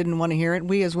interested and want to hear it.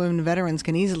 We as women veterans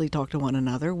can easily talk to one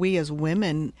another. We as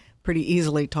women pretty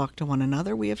easily talk to one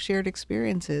another. We have shared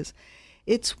experiences.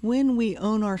 It's when we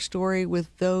own our story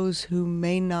with those who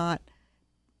may not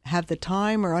have the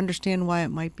time or understand why it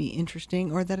might be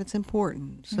interesting or that it's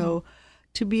important. So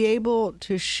to be able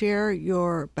to share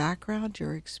your background,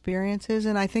 your experiences,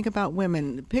 and I think about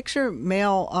women. Picture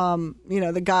male,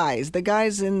 the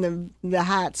guys in the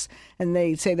hats, and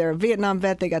they say they're a Vietnam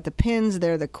vet, they got the pins,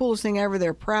 they're the coolest thing ever,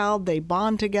 they're proud, they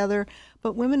bond together.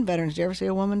 But women veterans, do you ever see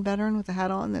a woman veteran with a hat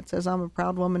on that says, I'm a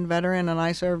proud woman veteran and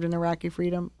I served in Iraqi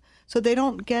freedom? So they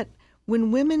don't get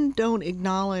when women don't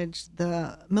acknowledge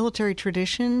the military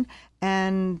tradition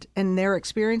and their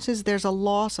experiences, there's a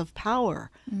loss of power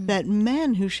that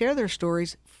men who share their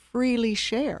stories freely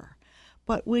share.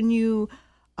 But when you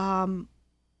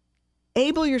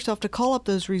able yourself to call up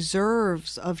those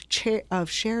reserves of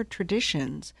shared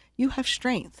traditions, you have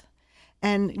strength,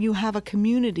 and you have a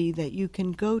community that you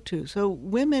can go to. So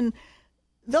women,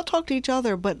 they'll talk to each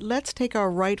other, but let's take our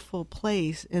rightful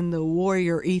place in the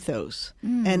warrior ethos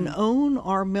and own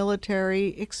our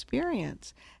military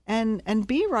experience and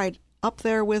be right up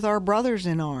there with our brothers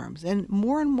in arms. And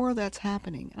more that's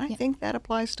happening. And I think that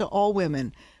applies to all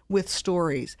women with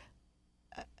stories.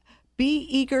 Be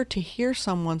eager to hear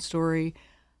someone's story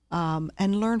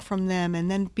and learn from them,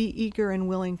 and then be eager and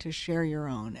willing to share your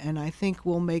own. And I think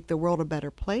we'll make the world a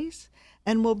better place,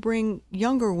 and we'll bring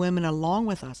younger women along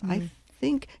with us. I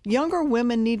think younger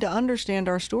women need to understand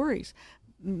our stories.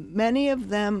 Many of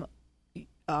them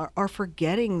are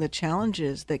forgetting the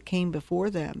challenges that came before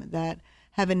them that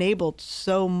have enabled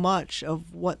so much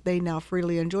of what they now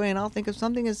freely enjoy. And I'll think of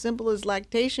something as simple as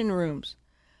lactation rooms.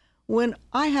 When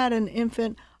I had an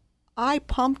infant, I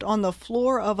pumped on the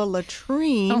floor of a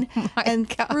latrine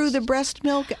threw the breast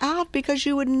milk out, because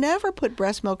you would never put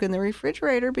breast milk in the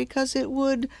refrigerator because it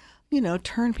would,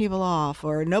 turn people off,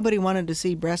 or nobody wanted to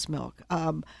see breast milk.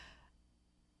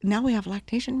 Now we have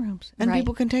lactation rooms, and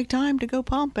people can take time to go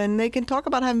pump, and they can talk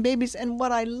about having babies. And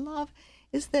what I love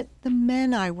is that the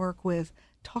men I work with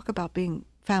talk about being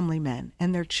family men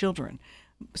and their children.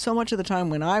 So much of the time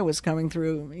when I was coming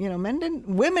through,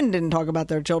 women didn't talk about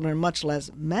their children, much less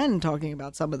men talking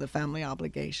about some of the family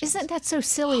obligations. Isn't that so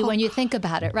silly when you think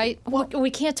about it, right?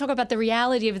 We can't talk about the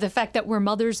reality of the fact that we're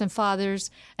mothers and fathers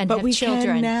and have children. But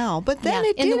we can now. But then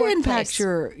it did impact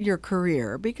your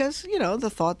career, because, the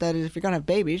thought that if you're going to have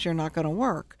babies, you're not going to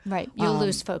work. Right. You'll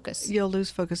lose focus. You'll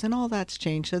lose focus, and all that's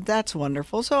changed. So that's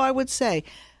wonderful. So I would say,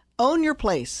 own your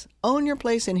place. Own your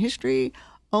place in history.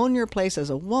 Own your place as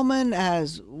a woman,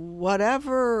 as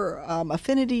whatever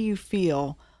affinity you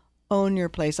feel. Own your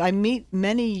place. I meet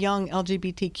many young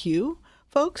LGBTQ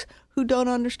folks who don't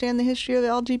understand the history of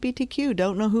LGBTQ,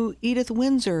 don't know who Edith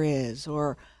Windsor is,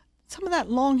 or some of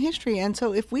that long history. And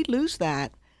so if we lose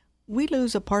that, we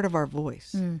lose a part of our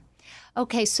voice.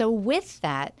 Okay, so with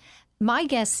that, my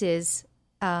guess is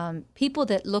people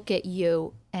that look at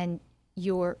you and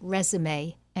your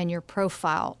resume and your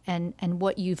profile and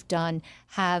what you've done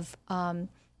have an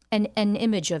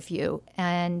image of you.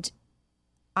 And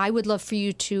I would love for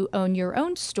you to own your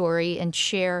own story and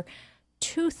share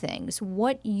two things: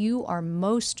 what you are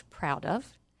most proud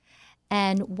of,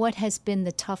 and what has been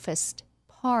the toughest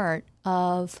part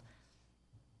of,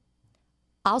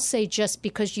 I'll say, just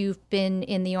because you've been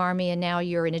in the Army and now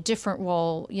you're in a different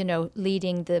role,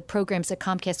 leading the programs at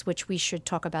Comcast, which we should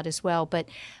talk about as well. But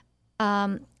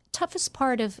toughest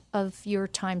part of your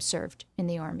time served in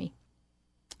the Army?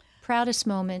 Proudest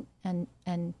moment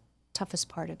and toughest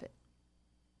part of it?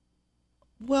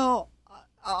 Well,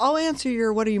 I'll answer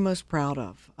your what are you most proud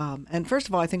of? And first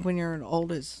of all, I think when you're as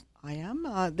old as I am,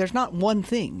 there's not one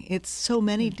thing. It's so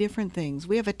many different things.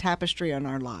 We have a tapestry on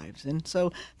our lives. And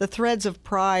so the threads of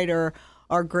pride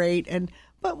are great.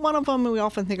 But one of them we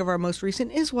often think of our most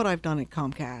recent is what I've done at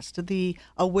Comcast, the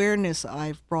awareness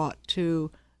I've brought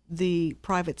to the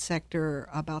private sector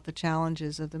about the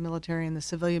challenges of the military and the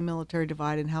civilian-military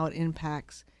divide and how it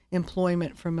impacts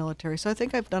employment for military. So I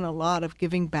think I've done a lot of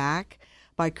giving back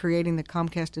by creating the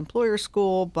Comcast Employer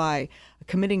School, by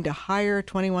committing to hire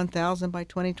 21,000 by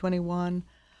 2021.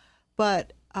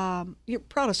 But you're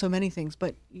proud of so many things.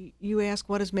 But you ask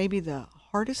what is maybe the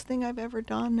hardest thing I've ever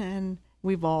done, and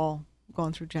we've all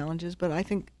gone through challenges, but I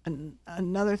think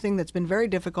another thing that's been very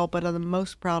difficult but I'm the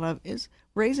most proud of is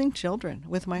raising children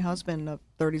with my husband of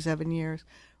 37 years.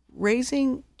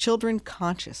 Raising children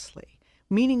consciously,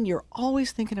 meaning you're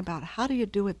always thinking about how do you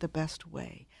do it the best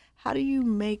way? How do you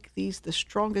make these the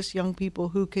strongest young people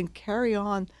who can carry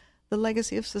on the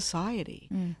legacy of society?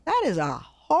 That is a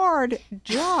hard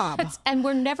job. And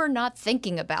we're never not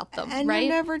thinking about them, and right?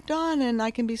 You're never done. And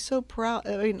I can be so proud.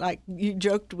 I mean, like you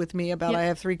joked with me about I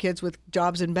have 3 kids with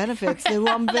jobs and benefits who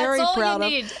I'm very proud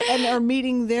of and are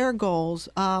meeting their goals.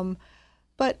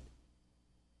 But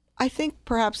I think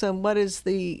perhaps what is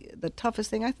the toughest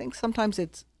thing? I think sometimes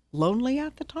it's lonely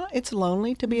at the time. It's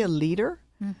lonely to be a leader,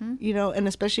 and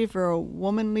especially for a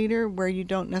woman leader where you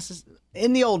don't necessarily,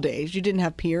 in the old days, you didn't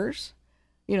have peers.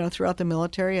 Throughout the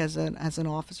military as an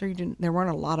officer, there weren't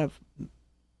a lot of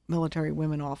military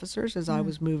women officers as I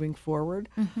was moving forward.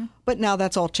 But now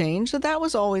that's all changed. So that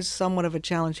was always somewhat of a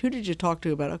challenge. Who did you talk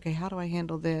to about, okay, how do I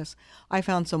handle this? I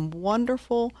found some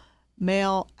wonderful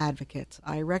male advocates.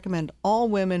 I recommend all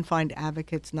women find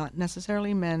advocates, not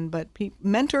necessarily men, but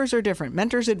mentors are different.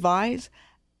 Mentors advise,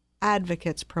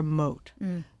 advocates promote.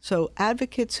 So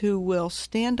advocates who will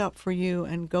stand up for you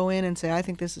and go in and say, I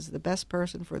think this is the best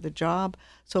person for the job.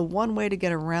 So one way to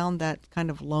get around that kind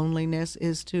of loneliness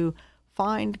is to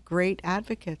find great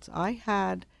advocates.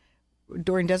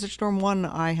 During Desert Storm 1,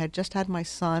 I had just had my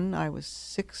son. I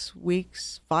was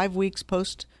 5 weeks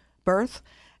post-birth,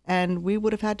 and we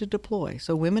would have had to deploy.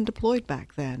 So women deployed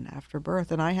back then after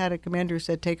birth, and I had a commander who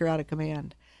said, take her out of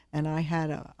command. And I had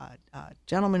a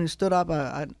gentleman who stood up,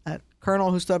 a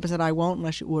colonel who stood up and said, I won't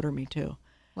unless you order me to.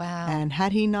 Wow. And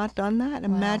had he not done that,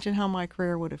 imagine how my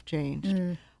career would have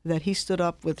changed. That he stood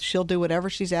up with, she'll do whatever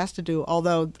she's asked to do,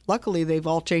 although luckily they've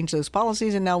all changed those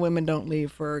policies and now women don't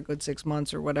leave for a good 6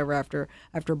 months or whatever after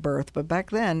birth. But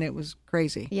back then it was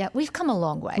crazy. Yeah, we've come a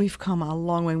long way. We've come a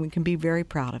long way and we can be very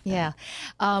proud of that.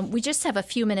 Yeah. We just have a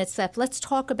few minutes left. Let's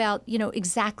talk about,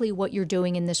 exactly what you're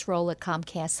doing in this role at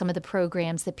Comcast, some of the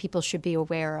programs that people should be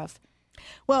aware of.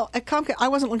 Well, at Comcast, I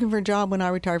wasn't looking for a job when I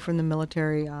retired from the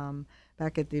military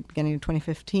back at the beginning of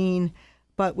 2015.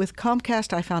 But with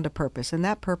Comcast, I found a purpose, and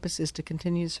that purpose is to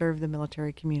continue to serve the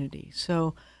military community.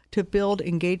 So to build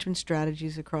engagement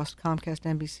strategies across Comcast,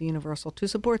 NBC, Universal to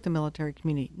support the military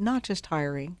community, not just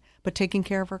hiring, but taking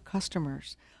care of our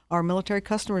customers, our military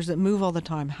customers that move all the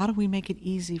time. How do we make it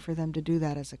easy for them to do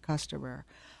that as a customer?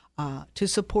 To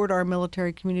support our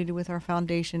military community with our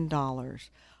foundation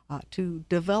dollars. To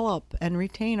develop and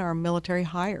retain our military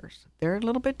hires. They're a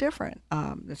little bit different.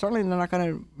 Certainly they're not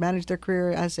going to manage their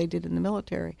career as they did in the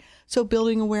military. So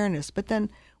building awareness. But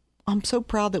then I'm so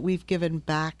proud that we've given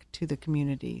back to the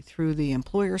community through the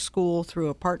employer school, through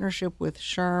a partnership with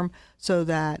SHRM, so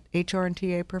that HR and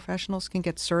TA professionals can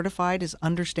get certified as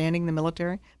understanding the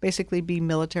military, basically be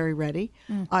military ready.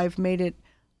 I've made it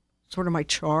sort of my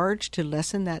charge to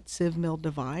lessen that civ-mil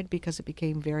divide because it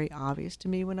became very obvious to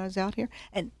me when I was out here.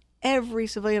 And every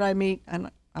civilian I meet, and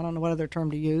I don't know what other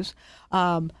term to use,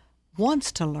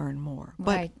 wants to learn more.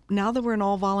 But now that we're an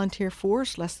all-volunteer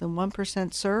force, less than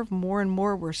 1% serve, more and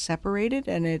more we're separated,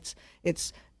 and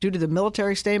it's due to the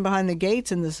military staying behind the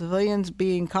gates and the civilians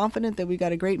being confident that we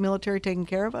got a great military taking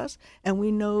care of us, and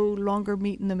we no longer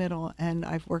meet in the middle. And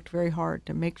I've worked very hard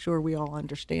to make sure we all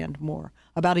understand more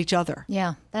about each other.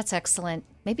 Yeah, that's excellent.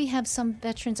 Maybe have some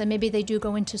veterans, and maybe they do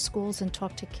go into schools and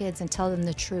talk to kids and tell them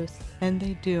the truth. And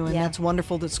they do, and that's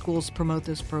wonderful that schools promote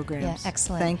those programs. Yeah,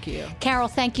 excellent. Thank you. Carol,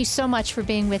 thank you so much for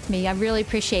being with me. I really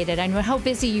appreciate it. I know how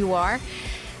busy you are.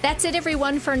 That's it,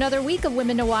 everyone, for another week of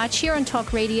Women to Watch here on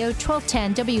Talk Radio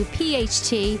 1210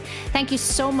 WPHT. Thank you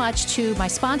so much to my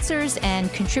sponsors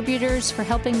and contributors for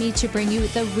helping me to bring you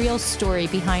the real story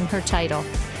behind her title.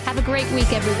 Have a great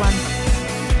week, everyone.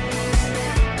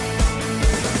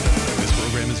 This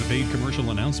program is a paid commercial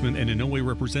announcement and in no way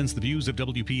represents the views of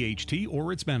WPHT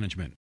or its management.